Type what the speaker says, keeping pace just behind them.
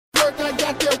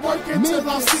got that work until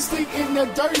I'm 60 in the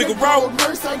dirt. Figaro.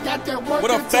 Nurse, I got that work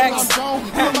What up, until facts? I'm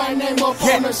gone. Put my name up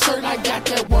on the shirt, I got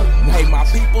that work. Hey, my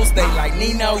people stay like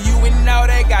Nino, you and know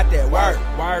they got that work.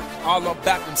 All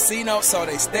about them C-notes, so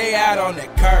they stay out on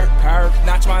that curb.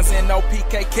 Not trying to no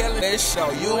PK killing this show.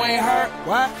 You ain't heard?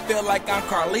 What? Feel like I'm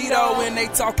Carlito when they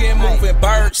talking, moving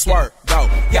bird swerve. Go,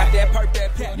 got that perk,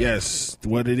 that pen. Yes,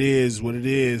 what it is.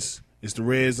 It's the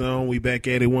Red Zone. We back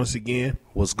at it once again.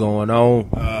 What's going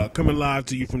on? Coming live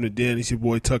to you from the den. It's your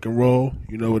boy Tuck and Roll.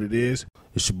 You know what it is.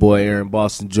 It's your boy Aaron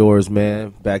Boston George, man.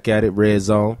 Back at it, Red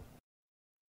Zone.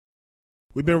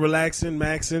 We've been relaxing,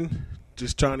 maxing,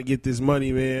 just trying to get this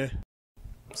money, man.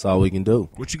 That's all we can do.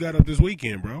 What you got up this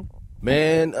weekend, bro?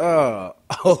 Man, oh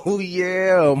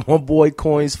yeah, my boy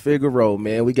Coins Figaro,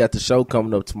 man. We got the show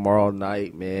coming up tomorrow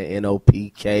night, man.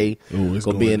 NOPK. Ooh, it's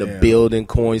gonna be in the building.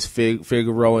 Coins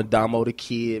Figaro and Damo the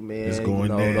Kid, man. It's going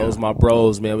down. Those my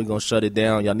bros, man. We gonna shut it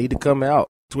down. Y'all need to come out.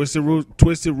 Twisted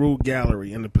Root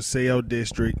Gallery in the Paseo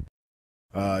District.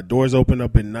 Doors open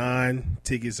up at 9.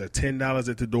 Tickets are $10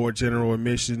 at the door, general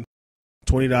admission,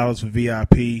 $20 for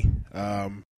VIP.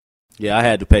 Yeah, I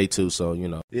had to pay too, so you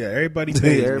know. Yeah, everybody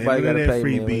pays. Everybody man. gotta pay,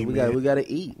 free man. beat, We gotta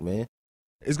eat, man.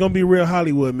 It's gonna be real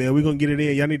Hollywood, man. We're gonna get it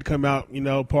in. Y'all need to come out,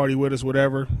 party with us,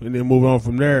 whatever, and then move on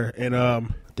from there.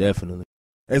 And Definitely.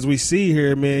 as we see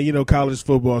here, man, college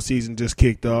football season just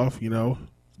kicked off.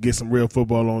 Get some real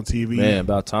football on TV. Man,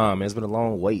 about time, man. It's been a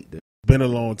long wait, dude. Been a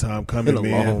long time coming, man.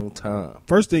 Been a long time.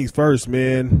 First things first,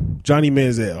 man. Johnny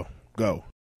Manziel, go.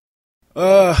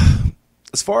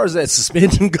 As far as that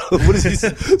suspension goes, what is he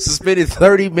suspended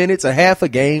 30 minutes, a half a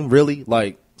game, really?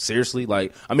 Like, seriously?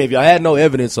 Like, I mean, if y'all had no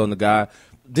evidence on the guy,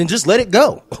 then just let it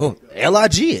go.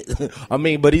 LIG it. I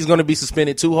mean, but he's going to be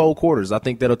suspended 2 whole quarters. I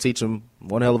think that'll teach him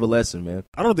one hell of a lesson, man.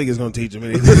 I don't think it's going to teach him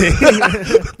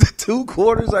anything. 2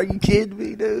 quarters? Are you kidding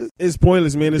me, dude? It's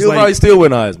pointless, man. It's He'll probably still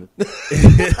win Heisman.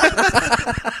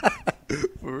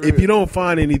 If you don't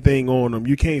find anything on him,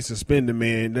 you can't suspend him,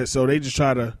 man. So they just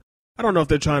try to. I don't know if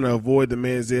they're trying to avoid the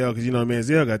Manziel because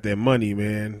Manziel got that money,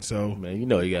 man. So man,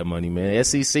 he got money, man.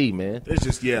 SEC, man. It's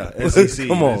just SEC.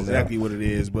 Come on, that's exactly what it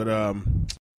is. But I'm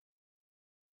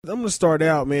gonna start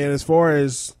out, man. As far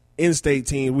as in-state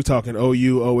teams, we're talking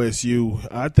OU, OSU.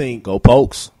 I think go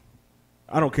Pokes.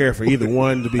 I don't care for either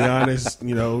one, to be honest. Pokes,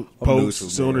 neutral,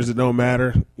 Sooners, it don't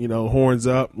matter. Horns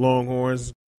up,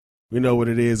 Longhorns. We know what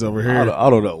it is over here. I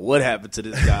don't know what happened to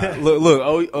this guy.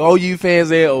 look, OU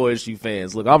fans and OSU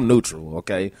fans. Look, I'm neutral,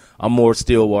 okay? I'm more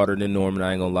Stillwater than Norman,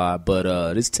 I ain't gonna lie.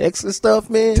 But this Texas stuff,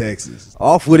 man. Texas.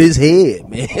 Off with his head,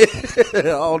 man. I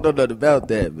don't know nothing about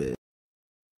that, man.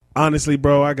 Honestly,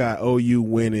 bro, I got OU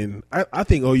winning. I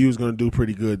think OU is going to do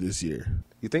pretty good this year.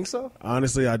 You think so?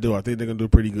 Honestly, I do. I think they're going to do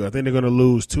pretty good. I think they're going to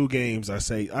lose 2 games. I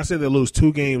say they'll lose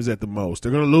 2 games at the most.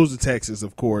 They're going to lose to Texas,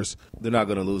 of course. They're not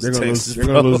going to lose to Texas. They're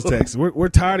going to lose to Texas. We're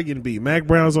tired of getting beat. Mac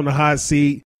Brown's on the hot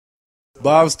seat.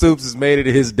 Bob Stoops has made it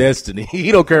his destiny.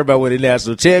 He don't care about winning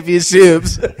national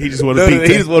championships. He just want to beat.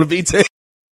 He just want to beat Texas.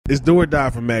 It's do or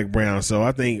die for Mac Brown. So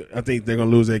I think they're going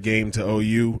to lose that game to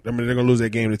OU. I mean, they're going to lose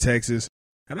that game to Texas.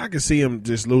 And I can see them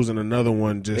just losing another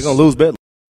one. They're going to lose Bentley.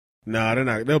 Nah, they're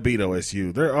not. They'll beat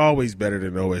OSU. They're always better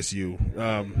than OSU.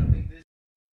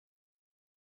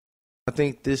 I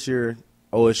think this year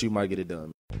OSU might get it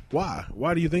done. Why?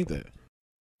 Why do you think that?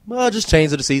 Well, just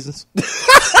change of the seasons.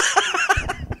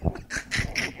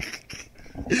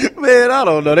 Man, I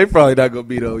don't know. They probably not going to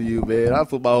beat OU, man. I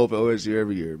put my hope in OSU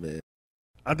every year, man.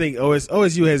 I think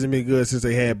OSU hasn't been good since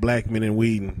they had Blackman and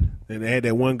Whedon. And they had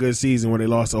that one good season when they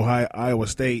lost Iowa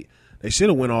State. They should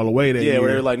have went all the way that year. Yeah, where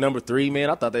they were like number 3,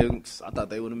 man. I thought they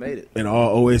would have made it. And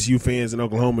all OSU fans in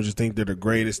Oklahoma just think they're the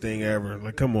greatest thing ever.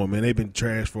 Like, come on, man. They've been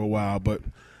trash for a while. But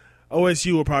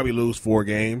OSU will probably lose 4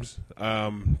 games.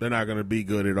 They're not going to be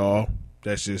good at all.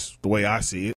 That's just the way I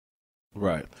see it.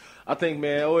 Right. I think,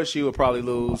 man, OSU will probably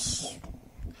lose.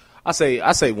 I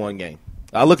say 1 game.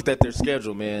 I looked at their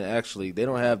schedule, man. Actually, they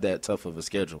don't have that tough of a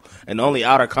schedule. And the only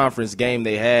out-of-conference game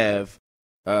they have,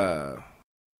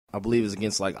 I believe, is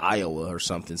against, like, Iowa or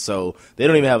something. So they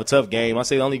don't even have a tough game. I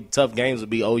say the only tough games would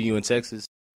be OU and Texas.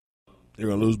 They're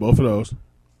going to lose both of those.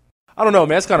 I don't know,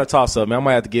 man. It's kind of toss-up, man. I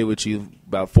might have to get with you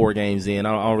about 4 games in.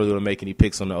 I don't really want to make any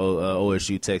picks on the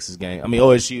OSU-Texas game. I mean,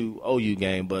 OSU-OU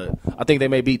game, but I think they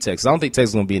may beat Texas. I don't think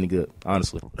Texas is going to be any good,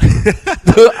 honestly.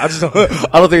 I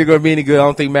don't think they're going to be any good. I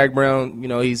don't think Mac Brown,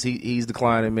 he's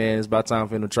declining, man. It's about time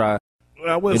for him to try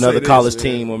another college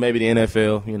team or maybe the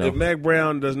NFL. If Mac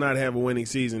Brown does not have a winning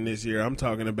season this year, I'm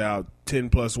talking about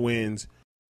 10-plus wins,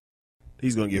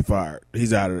 he's going to get fired.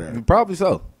 He's out of there. Probably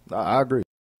so. I agree.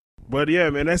 But, yeah,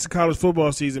 man, that's the college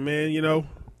football season, man.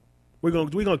 we're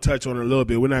gonna touch on it a little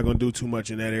bit. We're not gonna do too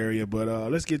much in that area, but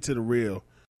let's get to the real.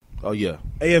 Oh yeah.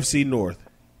 AFC North.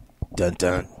 Dun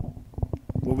dun.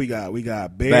 What we got? We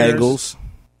got Bears. Bengals.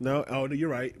 No, you're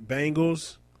right.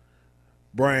 Bengals,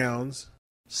 Browns,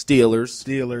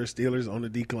 Steelers on the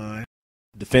decline.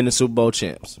 defending Super Bowl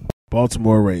champs.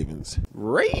 Baltimore Ravens.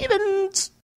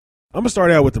 Ravens. I'm gonna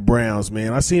start out with the Browns,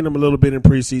 man. I seen them a little bit in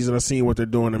preseason. I seen what they're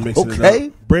doing. They're mixing it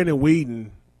up. Brandon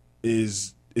Whedon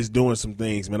is doing some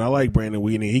things, man. I like Brandon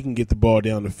Whedon. He can get the ball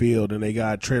down the field, and they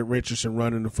got Trent Richardson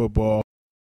running the football.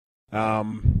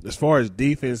 As far as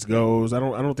defense goes, I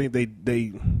don't think they're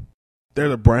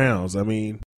the Browns. I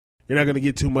mean, you're not gonna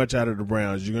get too much out of the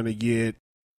Browns. You're gonna get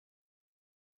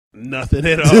nothing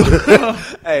at all.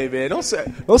 Hey man, don't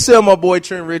sell my boy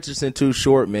Trent Richardson too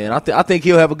short, man. I think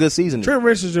he'll have a good season. Trent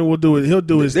Richardson will do it. He'll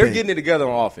do his They're thing. getting it together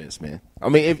on offense, man. I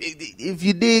mean, if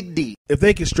you dig deep, if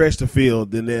they can stretch the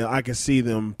field, then I can see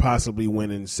them possibly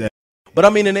winning 7. but I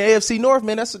mean in the AFC North,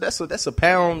 man, that's a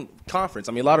pound conference.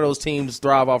 I mean, a lot of those teams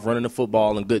thrive off running the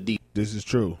football and good defense. This is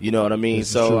true. You know what I mean? This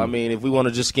is So true. I mean, if we want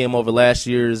to just skim over last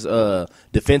year's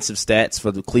defensive stats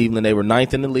for the Cleveland, they were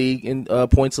 9th in the league in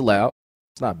points allowed.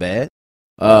 It's not bad.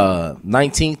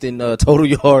 19th in total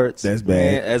yards. That's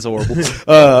bad. Man, that's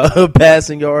horrible.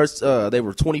 Passing yards, they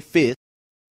were 25th,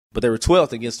 but they were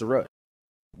 12th against the rush.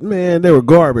 Man, they were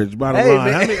garbage. Bottom Hey,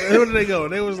 line, man. where did they go?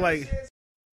 They was like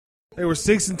they were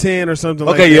 6-10 or something.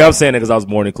 Okay, like yeah, that. I'm saying it because I was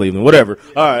born in Cleveland. Whatever.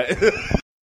 All right.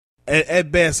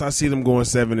 At best, I see them going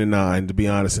 7-9. To be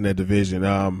honest, in that division.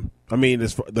 I mean,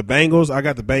 as for the Bengals, I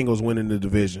got the Bengals winning the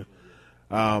division.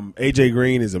 AJ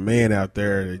Green is a man out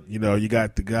there. You know, you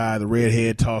got the guy, the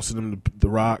redhead, tossing him the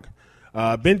rock.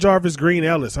 Ben Jarvis, Green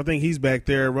Ellis. I think he's back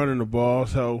there running the ball.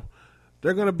 So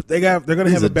they're gonna have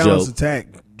a balanced attack.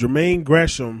 Jermaine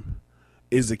Gresham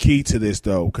is the key to this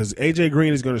though, because AJ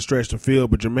Green is going to stretch the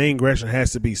field, but Jermaine Gresham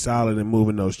has to be solid in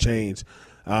moving those chains.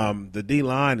 The D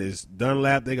line is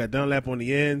Dunlap. They got Dunlap on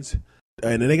the ends,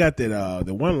 and then they got that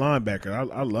the one linebacker.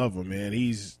 I love him, man.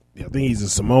 I think he's a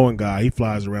Samoan guy. He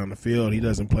flies around the field. He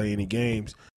doesn't play any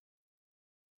games.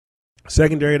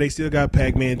 Secondary, they still got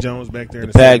Pac-Man Jones back there. In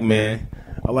the Pac-Man.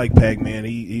 I like Pac-Man.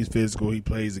 He's physical. He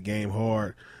plays the game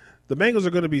hard. The Bengals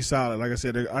are going to be solid. Like I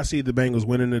said, I see the Bengals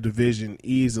winning the division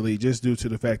easily just due to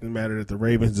the fact of the matter that the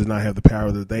Ravens do not have the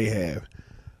power that they have.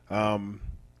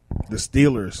 The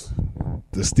Steelers.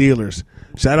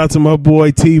 Shout out to my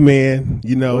boy T-Man.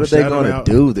 You know, What are they shout going him to out.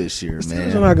 do this year, The man?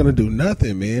 Steelers are not going to do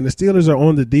nothing, man. The Steelers are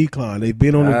on the decline. They've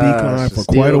been on the decline for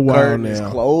quite a while now. It's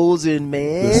closing, The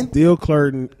man. steel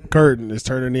curtain is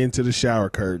turning into the shower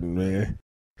curtain, man.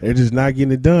 They're just not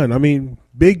getting it done. I mean,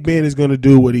 Big Ben is going to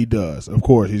do what he does. Of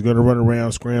course, he's going to run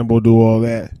around, scramble, do all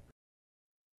that.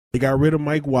 They got rid of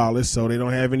Mike Wallace, so they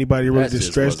don't have anybody really That to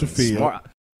just stretch the wasn't field. smart.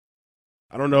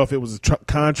 I don't know if it was a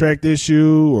contract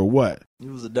issue or what. It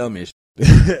was a dumb issue.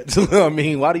 I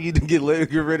mean, why do you get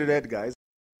rid of that guy?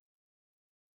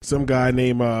 Some guy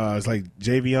named it's like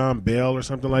Javion Bell or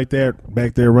something like that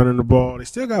back there running the ball. They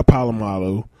still got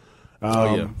Palomalu.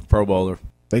 Pro Bowler.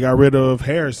 They got rid of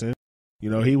Harrison. You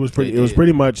know, he was pretty. They It was did.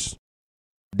 pretty much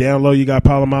down low. You got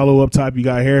Palomalu up top. You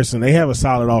got Harrison. They have a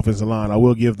solid offensive line. I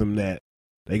will give them that.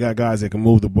 They got guys that can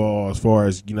move the ball as far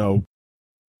as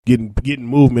getting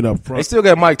movement up front. They still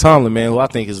got Mike Tomlin, man, who I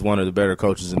think is one of the better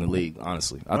coaches in the league.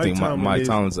 Honestly, I think Mike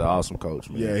Tomlin's an awesome coach,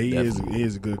 man. Yeah, he Definitely.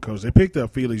 is a good coach. They picked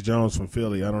up Felix Jones from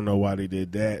Philly. I don't know why they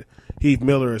did that. Heath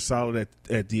Miller is solid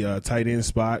at the tight end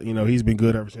spot. You know, he's been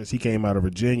good ever since he came out of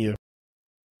Virginia.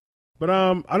 But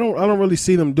I don't really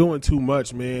see them doing too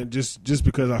much, man. Just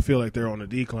because I feel like they're on the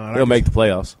decline. They'll make the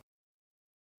playoffs.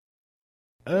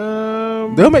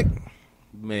 They'll make.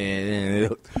 Man,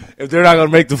 if they're not going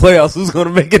to make the playoffs, who's going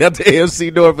to make it out the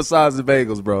AFC North besides the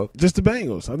Bengals, bro? Just the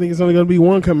Bengals. I think it's only going to be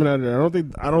one coming out of there.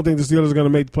 I don't think the Steelers are going to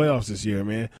make the playoffs this year,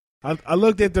 man. I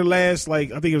looked at their last, I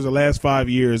think it was the last 5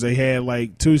 years. They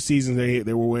had 2 seasons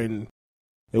they were winning.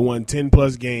 They won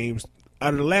 10+ games.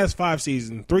 Out of the last 5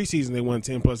 seasons, 3 seasons they won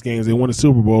 10+ games. They won the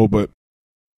Super Bowl, but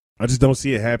I just don't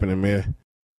see it happening, man.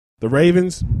 The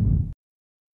Ravens,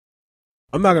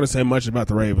 I'm not going to say much about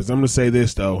the Ravens. I'm going to say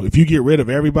this, though. If you get rid of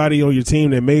everybody on your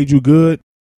team that made you good,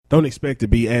 don't expect to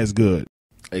be as good.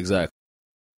 Exactly.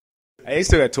 Hey, they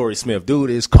still got Torrey Smith.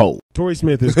 Dude is cold. Torrey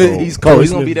Smith is cold. He's cold. Torrey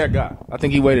He's going to be Smith- that guy. I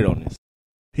think he waited on this.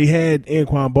 He had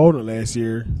Anquan Bolden last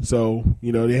year, so,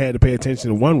 they had to pay attention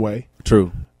to one way.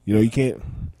 True. You can't.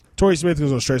 Torrey Smith is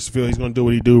going to stretch the field. He's going to do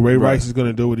what he do. Ray Rice is going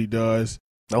to do what he does.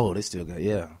 Oh, they still got,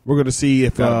 yeah. We're going to see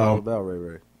if Forgot all about Ray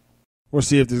Ray. we'll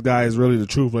see if this guy is really the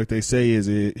truth, like they say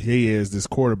he is this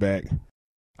quarterback.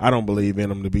 I don't believe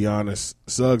in him, to be honest.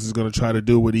 Suggs is going to try to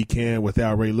do what he can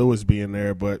without Ray Lewis being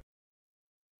there, but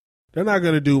They're not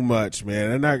going to do much,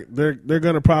 man. They're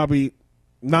going to probably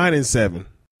 9-7.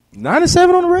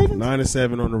 9-7 on the Ravens.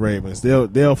 9-7 on the Ravens.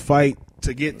 They'll fight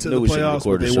to get to the playoffs,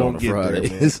 but they won't get there,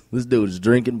 man. This dude is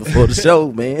drinking before the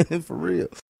show, man. For real.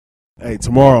 Hey,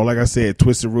 tomorrow, like I said,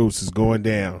 Twisted Roots is going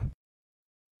down.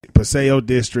 Paseo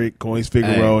District, Coins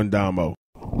Figueroa, and Damo.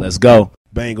 Let's go.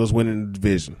 Bengals winning the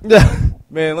division.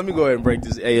 Man, let me go ahead and break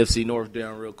this AFC North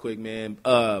down real quick, man.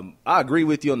 I agree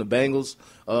with you on the Bengals.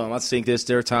 I think it's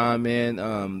their time,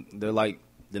 man. They're like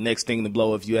the next thing to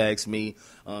blow, if you ask me.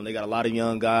 They got a lot of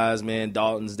young guys, man.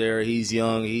 Dalton's there. He's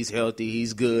young. He's healthy.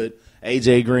 He's good.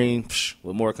 A.J. Green,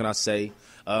 what more can I say?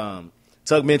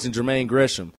 Tuck mentioned Jermaine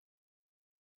Gresham.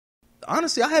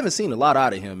 Honestly, I haven't seen a lot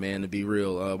out of him, man, to be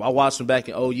real. I watched him back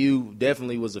in OU.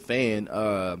 Definitely was a fan.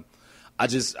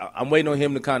 I'm waiting on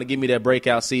him to kind of give me that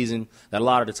breakout season that a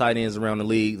lot of the tight ends around the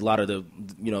league, a lot of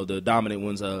the dominant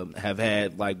ones have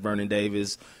had, like Vernon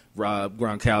Davis, Rob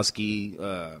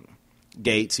Gronkowski,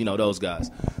 Gates, those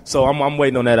guys. So I'm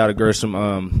waiting on that out of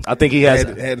Gresham. I think he has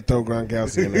had to throw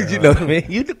Gronkowski in there. You know what I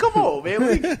mean? Come on,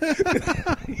 man.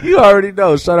 You already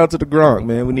know. Shout out to the Gronk,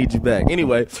 man. We need you back.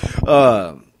 Anyway,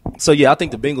 so yeah, I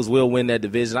think the Bengals will win that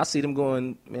division. I see them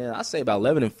going, man. I say about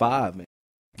 11-5, man.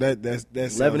 That's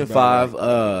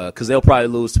 11-5, because they'll probably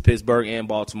lose to Pittsburgh and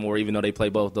Baltimore, even though they play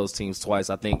both those teams twice.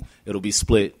 I think it'll be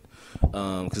split,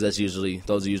 because those are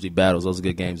usually battles. Those are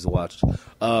good games to watch.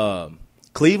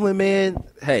 Cleveland, man.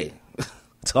 Hey,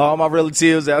 to all my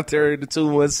relatives out there in the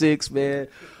 216, man,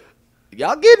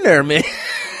 y'all getting there, man.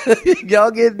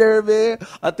 Y'all getting there, man.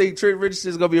 I think Trent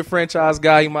Richardson's going to be a franchise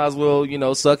guy. He might as well,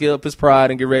 suck up his pride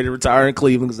and get ready to retire in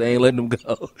Cleveland because they ain't letting him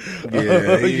go.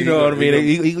 Yeah, you know what I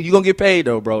mean? You're going to get paid,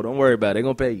 though, bro. Don't worry about it. They're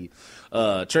going to pay you.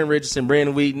 Trent Richardson,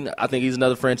 Brandon Wheaton, I think he's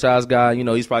another franchise guy.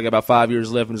 He's probably got about 5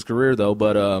 years left in his career, though.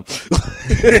 But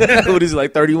what is he,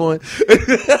 like 31?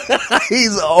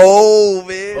 He's old,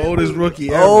 man. Oldest rookie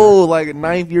ever. Oh, like a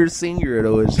ninth-year senior at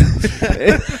OSU.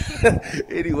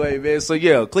 Anyway, man. So,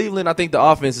 yeah, Cleveland, I think the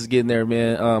offense is getting there,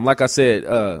 man. Like I said,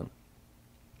 on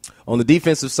the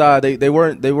defensive side, they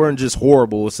weren't just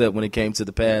horrible, except when it came to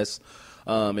the pass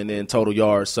and then total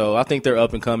yards. So I think they're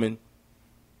up and coming.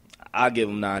 I give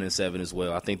them 9-7 as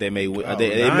well. I think they may win.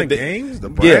 9 games. The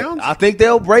Browns. Yeah, I think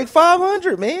they'll break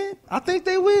 500, man. I think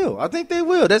they will.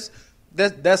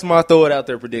 That's my throw it out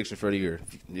there prediction for the year.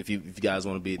 If you guys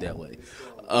want to be that way.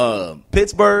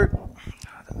 Pittsburgh.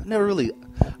 I never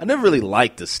really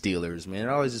liked the Steelers, man.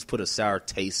 I always just put a sour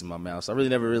taste in my mouth. So I really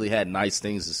never really had nice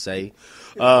things to say.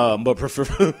 But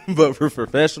for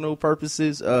professional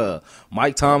purposes,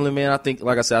 Mike Tomlin, man, I think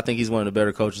he's one of the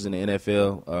better coaches in the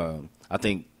NFL. I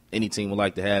think any team would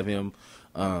like to have him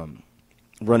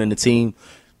running the team.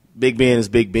 Big Ben is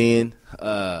Big Ben.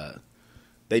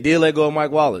 They did let go of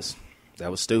Mike Wallace. That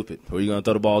was stupid. Who are you going to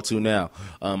throw the ball to now?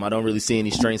 I don't really see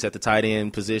any strengths at the tight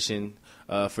end position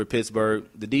for Pittsburgh.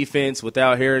 The defense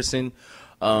without Harrison,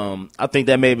 I think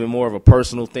that may have been more of a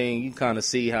personal thing. You can kind of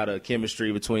see how the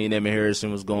chemistry between him and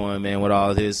Harrison was going, man, with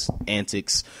all his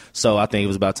antics. So I think it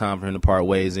was about time for him to part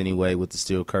ways anyway with the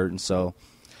steel curtain. So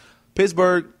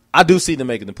Pittsburgh, I do see them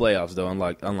making the playoffs, though,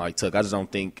 unlike Tuck. I just don't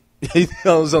think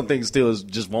Steelers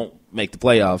just won't make the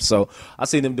playoffs. So I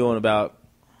see them doing about,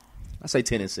 I say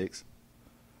 10-6.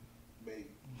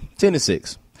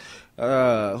 10-6.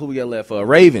 Who we got left?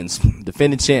 Ravens,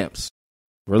 defending champs.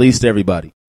 Released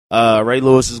everybody. Ray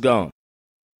Lewis is gone.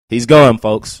 He's gone,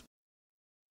 folks.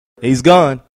 He's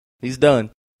gone. He's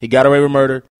done. He got away with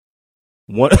murder.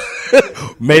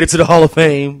 Made it to the Hall of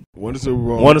Fame. Won a Super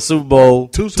Bowl. Won a Super Bowl.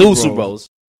 Two Super Bowls.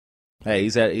 Hey,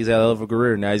 he's had a hell of a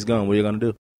career. Now he's gone. What are you gonna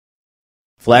do?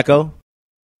 Flacco?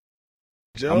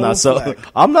 I'm not sold.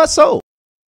 I'm not sold.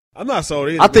 I'm not sold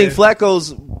either. I think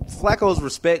Flacco's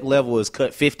respect level is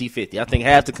cut 50-50. I think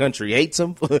half the country hates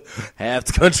him, half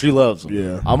the country loves him.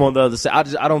 Yeah. I'm on the other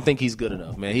side. I don't think he's good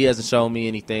enough, man. He hasn't shown me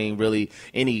anything really,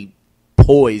 any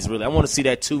poise really. I want to see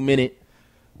that 2 minute.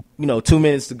 2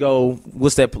 minutes to go.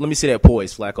 What's that? Let me see that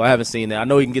poise, Flacco. I haven't seen that. I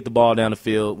know he can get the ball down the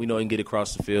field. We know he can get it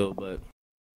across the field, but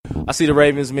I see the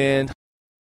Ravens, man.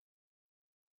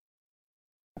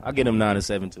 I'll get them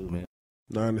 9-7 too, man.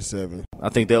 9-7. I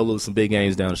think they'll lose some big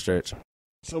games down the stretch.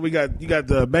 So you got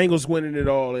the Bengals winning it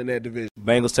all in that division.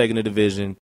 Bengals taking the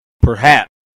division, perhaps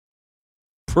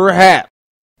touching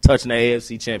the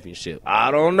AFC Championship.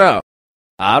 I don't know.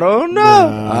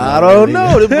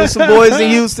 Some boys in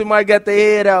Houston might got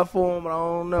their head out for them. I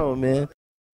don't know, man.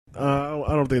 I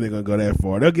don't think they're going to go that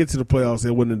far. They'll get to the playoffs.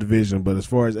 They'll win the division. But as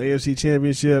far as AFC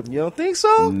Championship. You don't think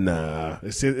so? Nah.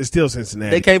 It's still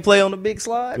Cincinnati. They can't play on the big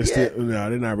slide? No,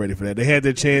 they're not ready for that. They had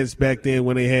their chance back then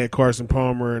when they had Carson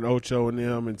Palmer and Ocho and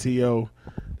them and T.O.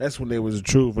 That's when they was the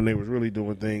truth, when they was really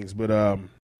doing things. But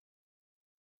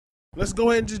let's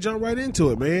go ahead and just jump right into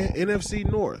it, man. NFC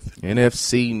North.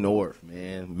 NFC North,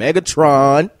 man.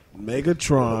 Megatron. We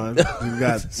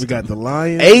got the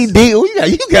Lions. AD.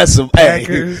 You got some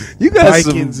Packers. You got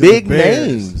Vikings, some big and Bears.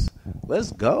 names.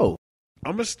 Let's go.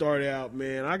 I'm gonna start out,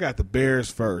 man. I got the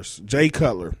Bears first. Jay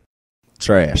Cutler.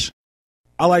 Trash.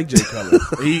 I like Jay Cutler.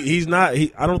 He's not.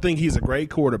 I don't think he's a great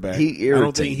quarterback. He irritates I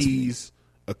don't think he's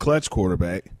a clutch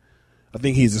quarterback. I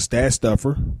think he's a stat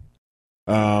stuffer.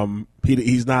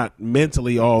 He's not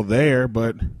mentally all there,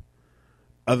 but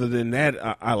other than that,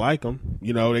 I like him.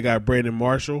 You know, they got Brandon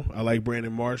Marshall. I like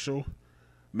Brandon Marshall.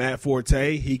 Matt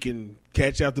Forte, he can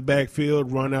catch out the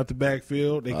backfield, run out the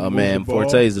backfield. They can move the ball.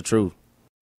 Forte is the truth.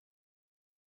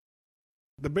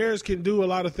 The Bears can do a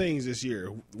lot of things this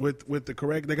year with the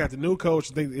correct. They got the new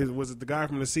coach. I think was it the guy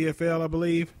from the CFL, I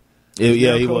believe.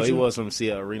 He was from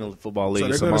the Arena Football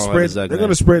League. So they're going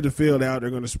to spread the field out. They're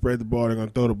going to spread the ball. They're going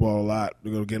to throw the ball a lot.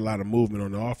 They're going to get a lot of movement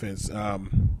on the offense.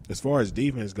 As far as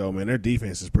defense go, man, their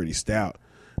defense is pretty stout.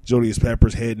 Julius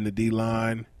Peppers heading the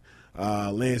D-line.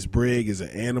 Lance Brigg is an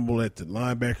animal at the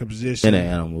linebacker position. And an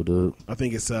animal, dude. I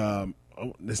think it's not.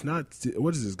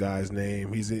 What is this guy's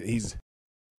name? He's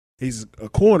a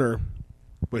corner,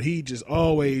 but he just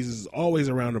is always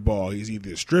around the ball. He's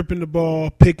either stripping the ball,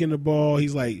 picking the ball.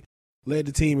 He's like led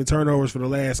the team in turnovers for the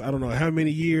last, I don't know how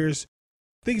many years.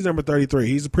 I think he's number 33.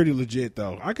 He's pretty legit,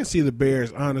 though. I can see the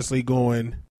Bears honestly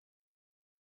going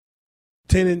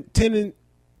 10 and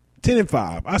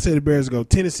 5. I say the Bears go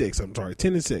 10 and 6. I'm sorry,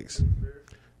 10 and 6.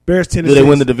 Bears 10 and 6. Do they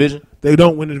win the division? They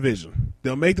don't win the division.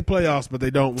 They'll make the playoffs, but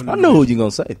they don't win the division. I know who you're going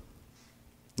to say. I'm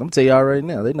going to tell y'all right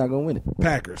now. They're not going to win it.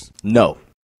 Packers. No.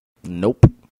 Nope.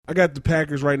 I got the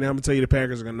Packers right now. I'm going to tell you the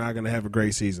Packers are not going to have a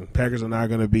great season. Packers are not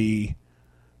going to be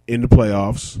in the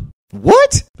playoffs.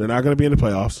 What? They're not going to be in the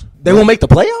playoffs. They won't make the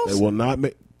playoffs? They will not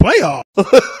make playoffs.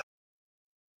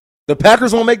 The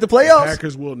Packers won't make the playoffs? The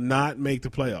Packers will not make the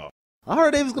playoffs. I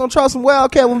heard they was going to try some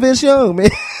Wildcat with Vince Young, man.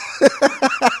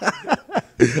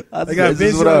 They got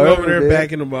Vince Young over there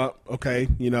backing them up. Okay,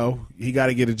 he got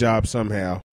to get a job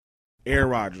somehow. Aaron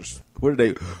Rodgers. What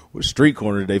street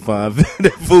corner did they find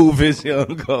that fool Vince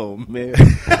Young go, man?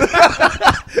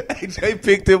 They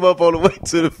picked him up on the way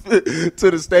to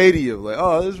the stadium. Like,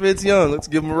 oh, this Vince Young. Let's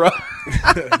give him a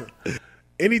ride.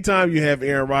 Anytime you have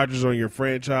Aaron Rodgers on your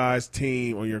franchise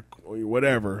team or your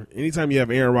whatever, anytime you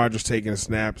have Aaron Rodgers taking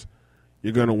snaps,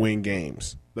 you're going to win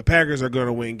games. The Packers are going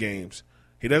to win games.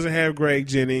 He doesn't have Greg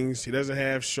Jennings. He doesn't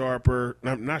have Sharper.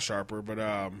 Not Sharper,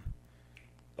 but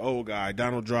old guy,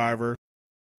 Donald Driver.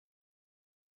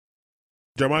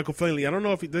 Jermichael Finley. I don't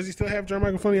know if does he still have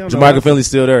Jermichael Finley? Jermichael Finley's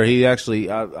still there. He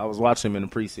actually, I was watching him in the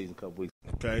preseason a couple weeks.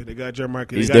 Okay, they got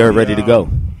Jermichael. He's there, ready to go.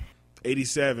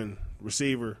 87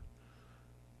 receiver.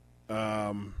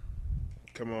 Come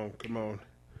on.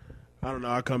 I don't know.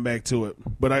 I'll come back to it.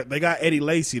 But they got Eddie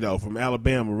Lacy, though, from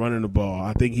Alabama running the ball.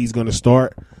 I think he's going to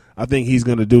start. I think he's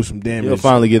going to do some damage. He'll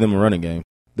finally give them a running game.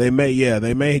 They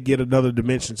may get another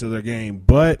dimension to their game.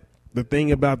 But the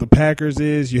thing about the Packers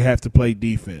is you have to play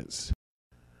defense.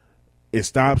 It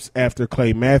stops after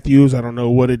Clay Matthews. I don't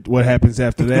know what happens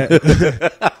after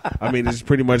that. I mean, it's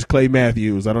pretty much Clay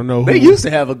Matthews. I don't know who. They used to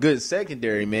have a good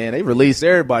secondary, man. They released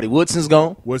everybody. Woodson's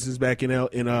gone. Woodson's back in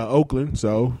Oakland,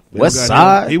 so West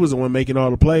Side. He was the one making all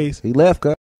the plays. He left,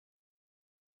 cut.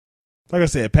 Like I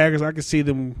said, Packers, I can see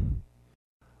them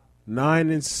 9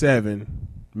 and 7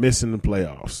 missing the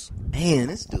playoffs. Man,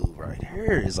 this dude right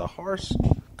here is a harsh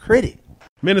critic.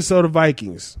 Minnesota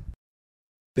Vikings.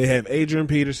 They have Adrian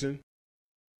Peterson.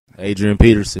 Adrian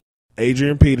Peterson.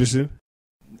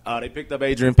 They picked up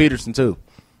Adrian Peterson, too.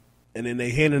 And then they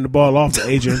handing the ball off to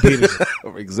Adrian Peterson.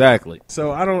 Exactly.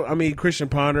 So Christian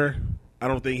Ponder, I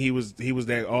don't think he was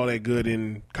all that good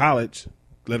in college,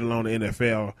 let alone the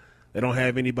NFL. They don't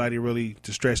have anybody really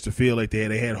to stretch the field like they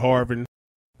had. They had Harvin,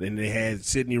 then they had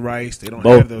Sidney Rice. They don't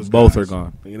have those guys. Both are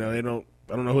gone. They don't.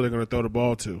 I don't know who they're going to throw the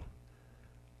ball to.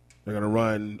 They're going to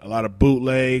run a lot of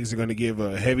bootlegs. They're going to give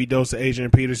a heavy dose of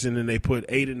Adrian Peterson, and they put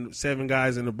 8 and 7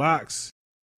 guys in the box.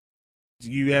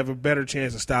 You have a better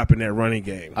chance of stopping that running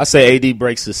game. I say AD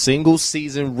breaks a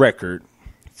single-season record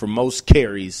for most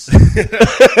carries.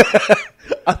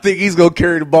 I think he's going to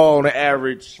carry the ball on an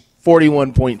average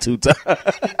 41.2 times.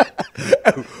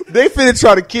 They finna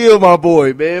try to kill my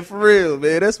boy, man. For real,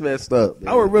 man. That's messed up,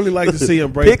 man. I would really like to see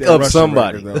him break that up rushing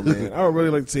somebody. record, though, man. I would really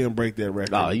like to see him break that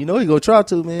record. Nah, he's going to try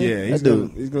to, man. Yeah, he's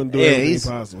going to do everything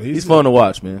possible. He's fun to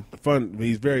watch, man.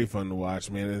 He's very fun to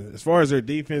watch, man. As far as their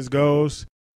defense goes,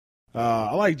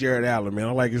 I like Jared Allen, man.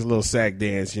 I like his little sack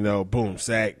dance, boom,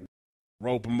 sack,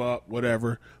 rope him up,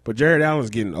 whatever. But Jared Allen's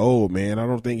getting old, man. I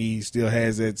don't think he still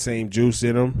has that same juice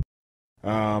in him. The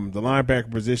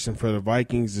linebacker position for the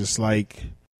Vikings is like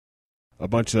a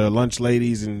bunch of lunch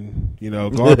ladies and,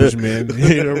 garbage men.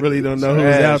 Really don't know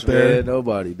who's out there. Man,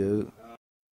 nobody, dude.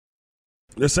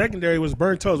 The secondary was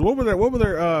burnt toast. What were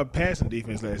their passing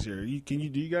defense last year? Do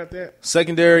you got that?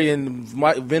 Secondary in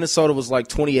Minnesota was like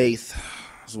 28th.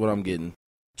 That's what I'm getting.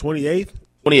 28th?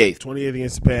 28th. 28th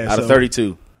against the pass. Out of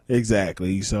 32.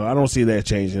 Exactly. So I don't see that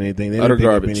changing anything. They Utter didn't pick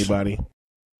up garbage. anybody.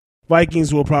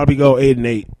 Vikings will probably go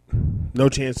 8-8. No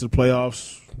chance of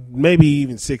playoffs. Maybe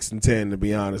even 6-10, to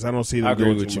be honest. I don't see them I agree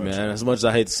doing with too you, much. man. As much as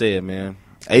I hate to say it, man.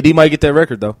 AD might get that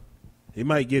record, though. He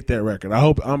might get that record. I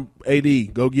hope I'm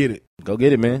AD. Go get it. Go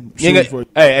get it, man. Shoot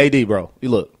Hey, AD, bro. You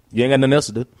look. You ain't got nothing else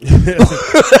to do.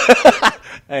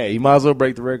 Hey, you might as well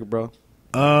break the record, bro.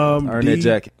 Earn that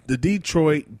jacket. The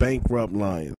Detroit bankrupt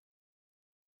Lions.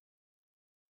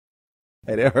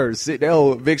 Hey, that hurts. That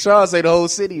whole Big Sean say the whole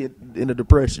city in a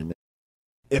depression, man.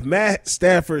 If Matt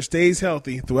Stafford stays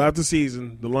healthy throughout the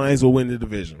season, the Lions will win the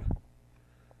division.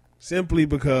 Simply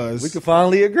because We can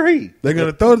finally agree. they're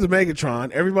going to throw it to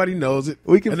Megatron. Everybody knows it.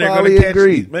 We can and they're finally gonna catch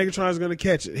agree. it. Megatron's going to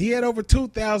catch it. He had over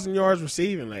 2,000 yards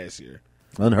receiving last year.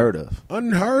 Unheard of.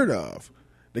 Unheard of.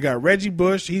 They got Reggie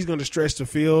Bush. He's going to stretch the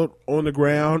field on the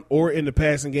ground or in the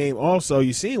passing game. Also,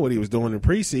 you seen what he was doing in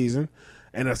preseason.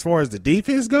 And as far as the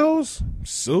defense goes,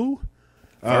 Sue,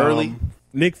 Fairley.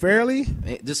 Nick Fairley,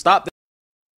 Just stop that.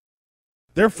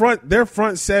 their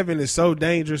front seven is so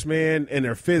dangerous, man, and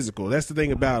they're physical. That's the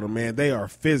thing about them, man. They are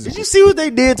physical. Did you see what they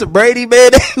did to Brady,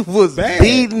 man? They was Bad.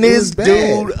 beating It this was bad.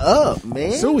 dude up,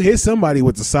 man. Sue hit somebody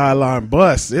with the sideline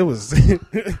bust. It was,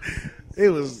 it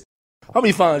was. How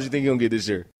many fines you think you're going to get this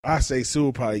year? I say Sue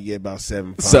will probably get about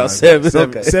 7 fines. So 7,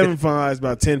 okay. 7 fines,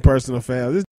 about 10 personal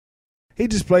fouls. He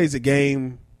just plays the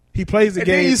game. He plays the And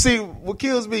game. then you see, what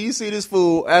kills me, you see this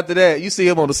fool after that, you see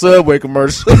him on the Subway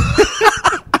commercial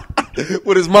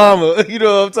with his mama. You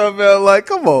know what I'm talking about? Like,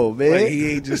 come on, man. Like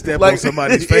he ain't just step on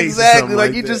somebody's face. Exactly. Or Like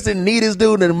like you that. just didn't need his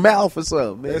dude in the mouth or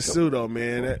something, man. That's Sue though,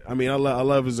 man. I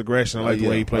love his aggression. I like the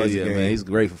way he plays the game. man. He's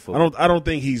great for football. I don't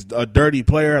think he's a dirty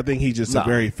player. I think he's just Nah. a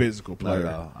very physical player.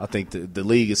 No. I think the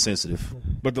league is sensitive.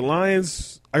 But the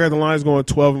Lions, I got the Lions going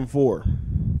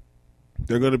 12-4.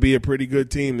 They're going to be a pretty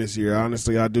good team this year.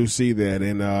 Honestly, I do see that,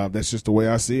 and that's just the way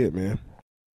I see it, man.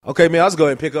 Okay, man, I'll just go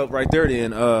ahead and pick up right there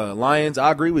then. Lions,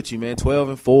 I agree with you, man,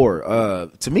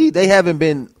 12-4. To me, they haven't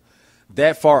been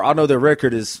that far. I know their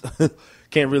record is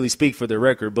can't really speak for their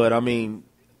record, but, I mean,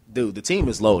 dude, the team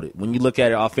is loaded. When you look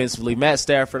at it offensively, Matt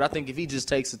Stafford, I think if he just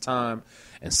takes the time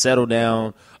and settle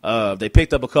down, they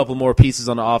picked up a couple more pieces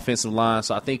on the offensive line,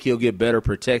 so I think he'll get better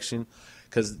protection.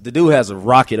 Because the dude has a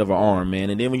rocket of an arm, man.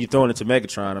 And then when you throw it into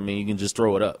Megatron, I mean, you can just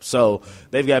throw it up. So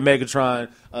they've got Megatron.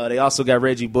 They also got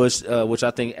Reggie Bush, which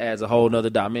I think adds a whole nother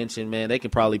dimension, man. They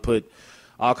can probably put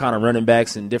all kind of running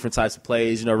backs in different types of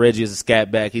plays. You know, Reggie is a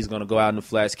scat back. He's going to go out in the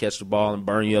flats, catch the ball, and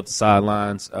burn you up the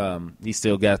sidelines. He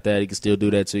still got that. He can still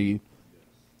do that to you.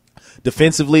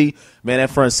 Defensively, man, that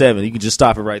front seven, you can just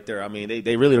stop it right there. I mean,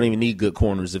 they really don't even need good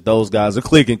corners if those guys are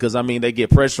clicking because, I mean, they get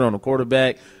pressure on the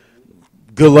quarterback.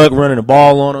 Good luck running the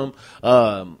ball on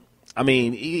them. I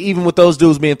mean, even with those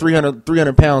dudes being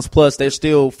 300 pounds plus, they're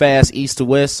still fast east to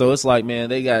west. So it's like, man,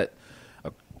 they got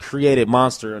a created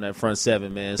monster on that front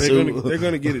seven, man. They're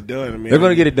going to get it done. I mean, They're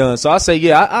going to get it done. So I say,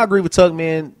 yeah, I agree with Tuck,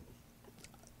 man.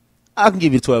 I can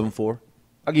give you 12-4.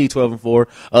 I'll give you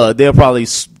 12-4. They'll probably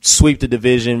sweep the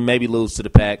division, maybe lose to the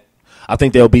Pack. I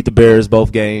think they'll beat the Bears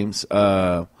both games.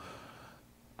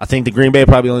 I think the Green Bay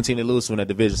probably the only team that loses from that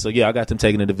division. So, yeah, I got them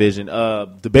taking the division.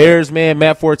 The Bears, man,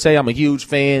 Matt Forte, I'm a huge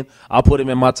fan. I'll put him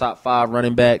in my top 5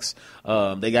 running backs.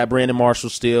 They got Brandon Marshall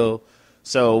still.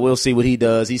 So we'll see what he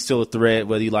does. He's still a threat,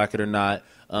 whether you like it or not.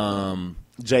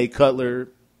 Jay Cutler,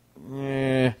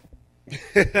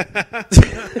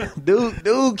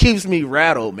 dude keeps me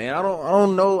rattled, man. I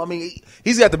don't know. I mean,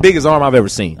 he's got the biggest arm I've ever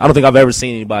seen. I don't think I've ever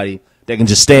seen anybody that can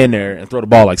just stand there and throw the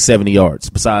ball like 70 yards,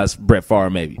 besides Brett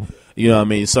Favre maybe. You know what I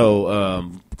mean? So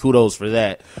kudos for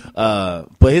that.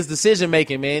 But his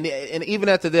decision-making, man, and even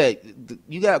after that,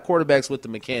 you got quarterbacks with the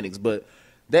mechanics, but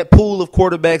that pool of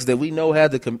quarterbacks that we know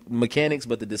have the mechanics,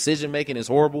 but the decision-making is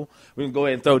horrible, we can go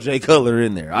ahead and throw Jay Cutler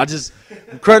in there.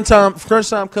 Crunch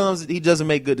time comes, he doesn't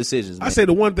make good decisions, man. I say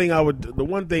the one thing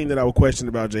that I would question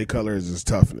about Jay Cutler is his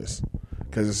toughness.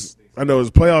 Because I know his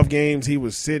playoff games, he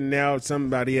was sitting out.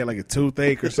 Somebody had like a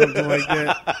toothache or something like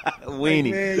that.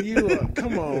 Weenie. Like, man,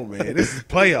 come on, man. This is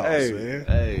playoffs, man.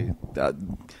 Hey,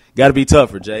 got to be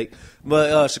tougher, Jake.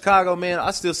 But Chicago, man,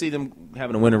 I still see them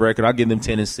having a winning record. I give them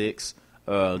 10-6.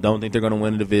 Don't think they're going to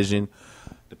win the division.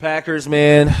 The Packers,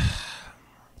 man,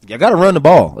 You got to run the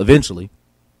ball eventually.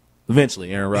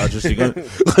 Eventually, Aaron Rodgers, you're gonna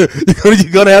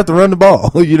have to run the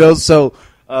ball, you know. So,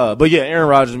 but yeah, Aaron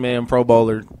Rodgers, man, Pro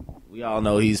Bowler. We all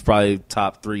know he's probably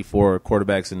top 3-4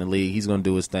 quarterbacks in the league. He's gonna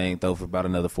do his thing, throw for about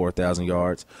another 4,000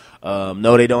 yards.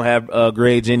 No, they don't have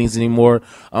Greg Jennings anymore.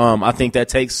 I think that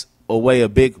takes away a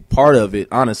big part of it,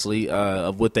 honestly,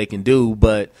 of what they can do.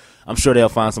 But I'm sure they'll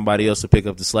find somebody else to pick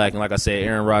up the slack. And like I said,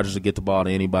 Aaron Rodgers will get the ball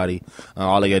to anybody.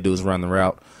 All they got to do is run the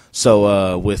route.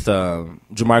 So with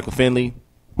Jermichael Finley,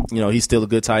 you know, he's still a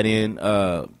good tight end.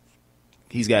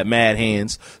 He's got mad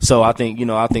hands. So I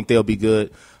think they'll be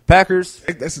good. Packers.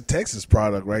 That's a Texas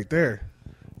product right there.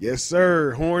 Yes,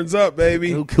 sir. Horns up,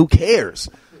 baby. Who cares?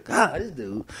 God, this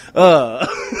dude.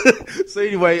 So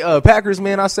anyway, Packers,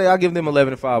 man, I give them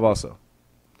 11-5 also.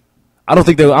 I don't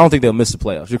think they'll miss the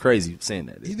playoffs. You're crazy saying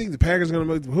that. You think the Packers are going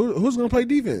to make who's going to play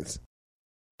defense?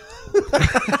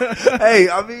 Hey,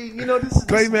 I mean, you know, this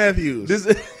Clay Matthews.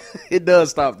 It does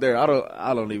stop there.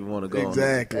 I don't even want to go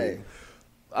exactly. on. Hey,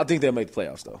 I think they'll make the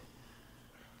playoffs though.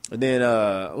 And then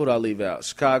what do I leave out?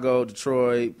 Chicago,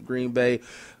 Detroit, Green Bay,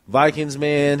 Vikings,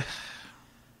 man.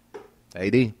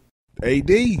 AD.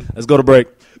 Let's go to break.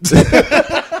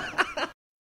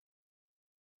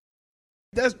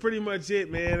 That's pretty much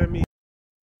it, man. I mean,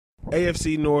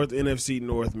 AFC North, NFC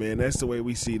North, man. That's the way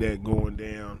we see that going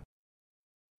down.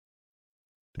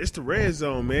 It's the red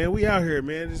zone, man. We out here,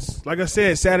 man. It's, like I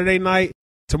said, Saturday night,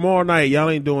 tomorrow night, y'all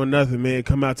ain't doing nothing, man.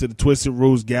 Come out to the Twisted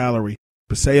Roots Gallery,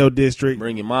 Paseo District.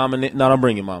 Bring your mom in it. No, don't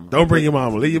bring your mama. Don't bring your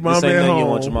mama. Leave your mama at home. You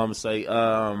want your mama to say.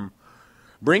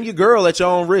 Bring your girl at your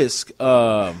own risk.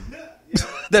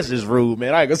 That's just rude,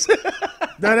 man. I ain't gonna say.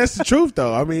 No, that's the truth,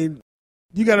 though. I mean,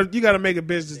 you gotta make a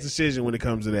business decision when it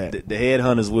comes to that. The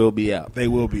headhunters will be out. They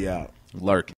will be out.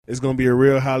 Lurking. It's gonna be a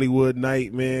real Hollywood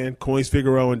night, man. Coins,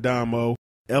 Figaro, and Damo.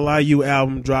 LIU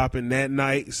album dropping that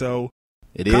night, so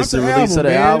it is the release of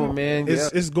the album, man.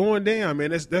 It's going down,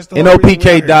 man. That's the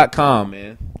NOPK.com,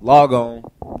 man. Log on,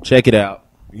 check it out.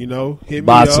 You know, hit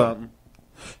buy me up. Something.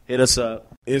 Hit us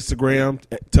up. Instagram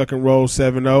Tuck and Roll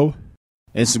 70.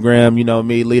 Instagram, you know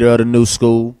me, leader of the new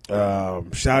school.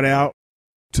 Shout out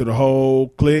to the whole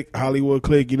clique, Hollywood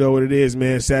clique. You know what it is,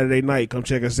 man. Saturday night, come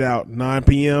check us out. 9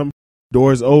 p.m.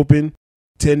 Doors open.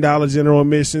 $10 general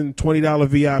admission, $20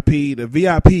 VIP. The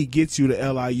VIP gets you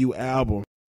the LIU album.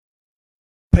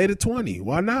 Pay the $20.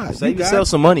 Why not? Save yourself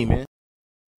some money, man.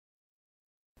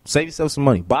 Save yourself some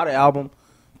money. Buy the album.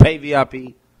 Pay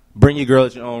VIP. Bring your girl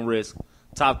at your own risk.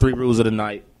 Top 3 rules of the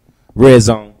night. Red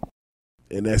zone.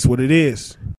 And that's what it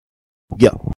is.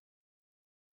 Yeah.